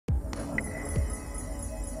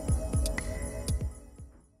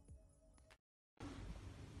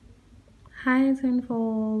Hi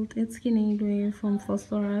Tenfold, it's Kinedwe from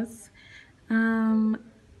Phosphorus. Um,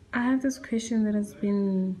 I have this question that has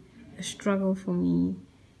been a struggle for me.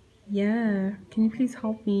 Yeah, can you please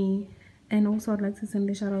help me? And also, I'd like to send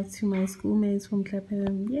a shout out to my schoolmates from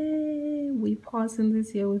Clapham. Yay, we passing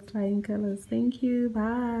this year with flying colors. Thank you.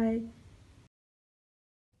 Bye.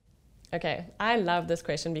 Okay, I love this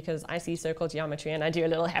question because I see circle geometry and I do a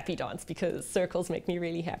little happy dance because circles make me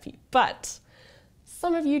really happy. But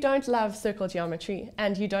some of you don't love circle geometry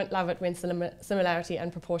and you don't love it when similarity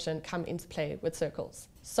and proportion come into play with circles.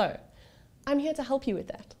 So I'm here to help you with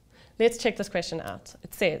that. Let's check this question out.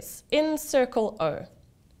 It says, in circle O,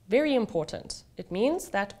 very important. It means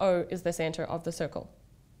that O is the center of the circle.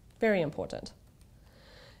 Very important.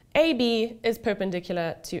 AB is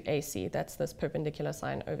perpendicular to AC. That's this perpendicular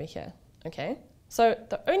sign over here. Okay? So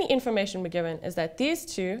the only information we're given is that these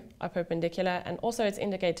two are perpendicular, and also it's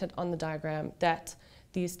indicated on the diagram that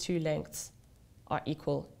these two lengths are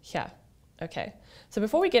equal here. Okay, so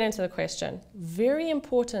before we get into the question, very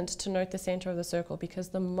important to note the center of the circle, because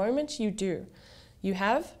the moment you do, you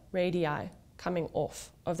have radii coming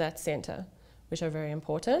off of that center, which are very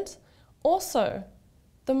important. Also,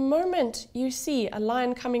 the moment you see a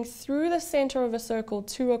line coming through the center of a circle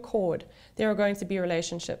to a chord, there are going to be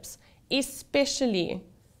relationships, especially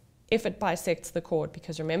if it bisects the chord,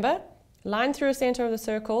 because remember, line through a center of the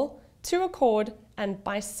circle to a chord and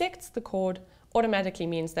bisects the chord automatically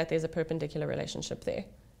means that there's a perpendicular relationship there.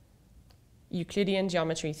 Euclidean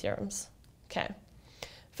geometry theorems. Okay.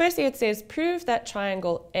 Firstly, it says, prove that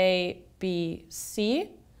triangle ABC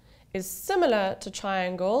is similar to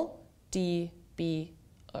triangle DBO.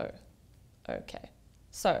 Okay.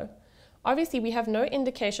 So, obviously we have no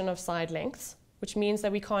indication of side lengths, which means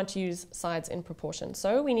that we can't use sides in proportion.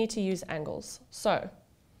 So we need to use angles. So,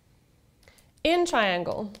 in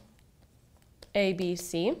triangle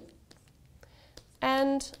ABC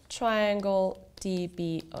and triangle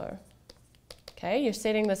DBO. Okay, you're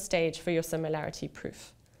setting the stage for your similarity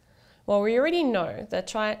proof. Well, we already know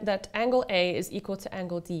that angle A is equal to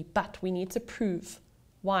angle D, but we need to prove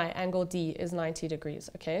why angle D is 90 degrees.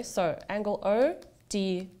 Okay, so angle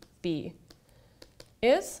ODB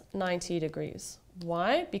is 90 degrees.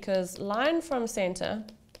 Why? Because line from center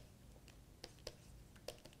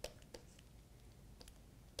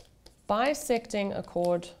bisecting a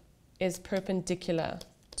chord is perpendicular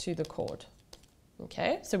to the chord.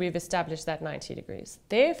 Okay, so we've established that 90 degrees.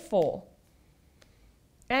 Therefore,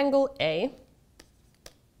 angle A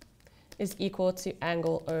is equal to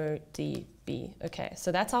angle ODB. Okay,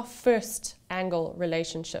 so that's our first angle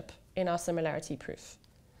relationship in our similarity proof.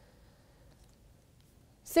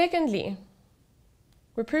 Secondly,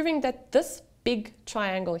 we're proving that this big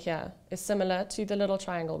triangle here is similar to the little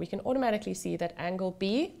triangle. We can automatically see that angle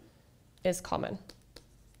B is common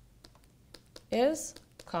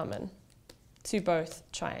to both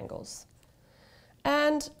triangles.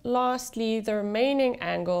 And lastly, the remaining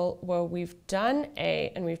angle, well, we've done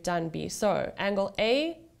A and we've done B. So angle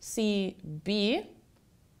ACB,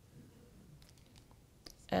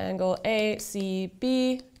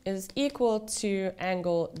 is equal to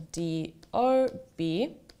angle DOB.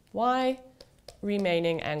 Why?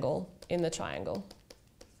 Remaining angle in the triangle.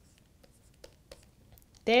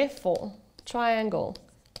 Therefore, triangle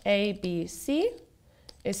ABC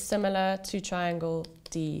is similar to triangle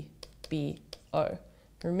DBO.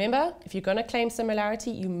 Remember, if you're going to claim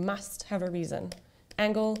similarity, you must have a reason.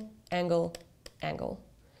 Angle, angle, angle.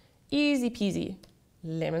 Easy peasy,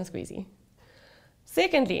 lemon squeezy.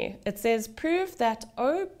 Secondly, it says prove that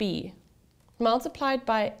OB multiplied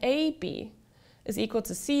by AB is equal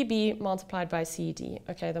to CB multiplied by CD.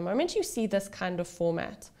 Okay, the moment you see this kind of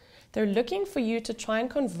format, they're looking for you to try and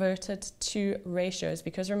convert it to ratios,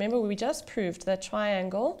 because remember we just proved that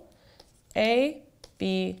triangle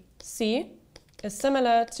ABC is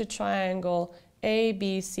similar to triangle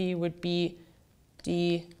ABC would be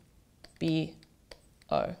DBO.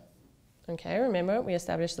 Okay, remember we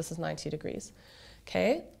established this is 90 degrees.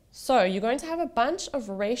 Okay, so you're going to have a bunch of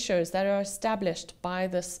ratios that are established by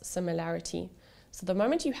this similarity. So the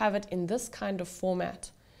moment you have it in this kind of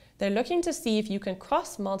format, they're looking to see if you can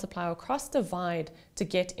cross multiply or cross divide to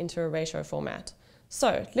get into a ratio format.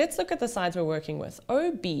 So let's look at the sides we're working with.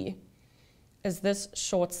 OB is this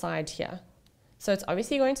short side here. So it's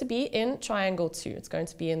obviously going to be in triangle 2. It's going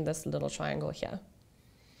to be in this little triangle here.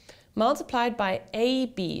 Multiplied by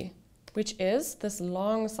AB, which is this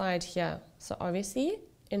long side here. So obviously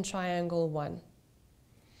in triangle 1.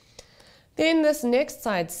 Then this next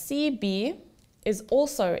side, CB, is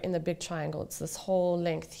also in the big triangle. It's this whole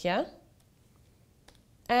length here.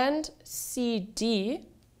 And CD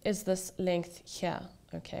is this length here.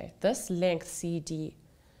 okay, this length CD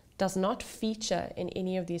does not feature in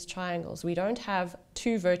any of these triangles. We don't have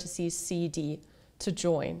two vertices CD to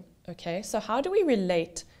join, okay? So how do we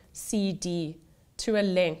relate CD to a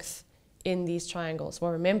length in these triangles?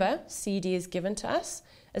 Well, remember, CD is given to us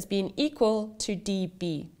as being equal to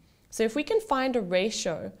DB. So if we can find a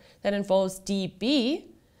ratio that involves DB,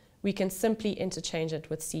 we can simply interchange it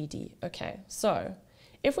with CD, okay? So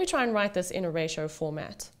if we try and write this in a ratio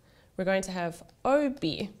format, we're going to have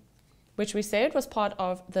OB, which we said was part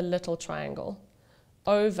of the little triangle,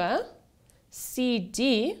 over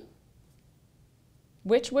CD,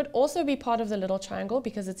 which would also be part of the little triangle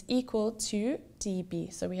because it's equal to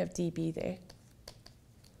DB. So we have DB there.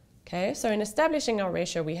 Okay, so in establishing our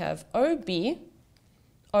ratio, we have OB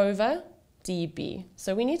over DB.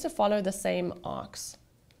 So we need to follow the same arcs.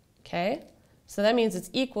 Okay, so that means it's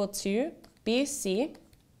equal to BC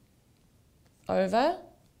over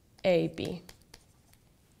AB.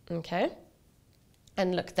 Okay,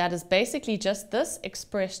 and look, that is basically just this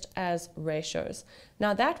expressed as ratios.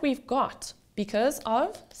 Now that we've got because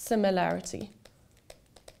of similarity.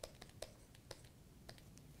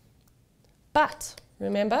 But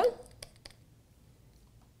remember,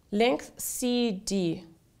 length CD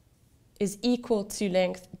is equal to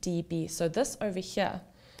length DB. So this over here,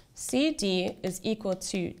 CD is equal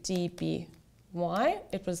to DB. Why?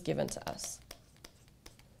 It was given to us.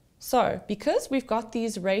 So because we've got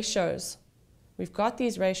these ratios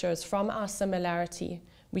from our similarity,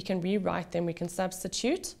 we can rewrite them. We can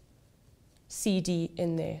substitute CD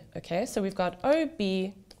in there. Okay, so we've got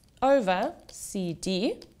OB over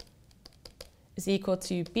CD is equal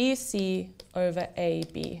to BC over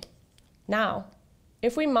AB. Now,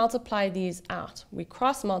 if we multiply these out, we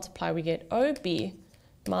cross multiply, we get OB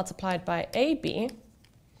multiplied by AB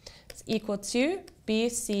is equal to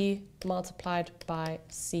BC multiplied by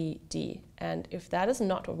CD. And if that is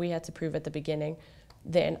not what we had to prove at the beginning,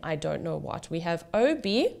 then I don't know what. We have OB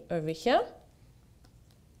over here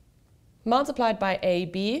multiplied by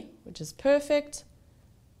AB, which is perfect,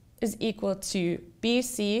 is equal to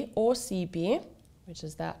BC or CB, which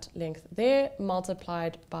is that length there,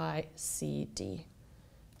 multiplied by CD.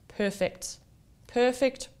 Perfect.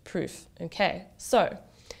 Perfect proof. Okay, so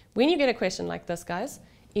when you get a question like this, guys,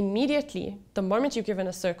 immediately, the moment you're given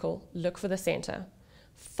a circle, look for the center.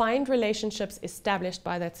 Find relationships established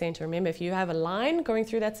by that center. Remember, if you have a line going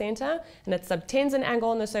through that center and it subtends an angle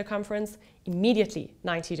on the circumference, immediately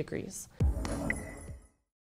 90 degrees.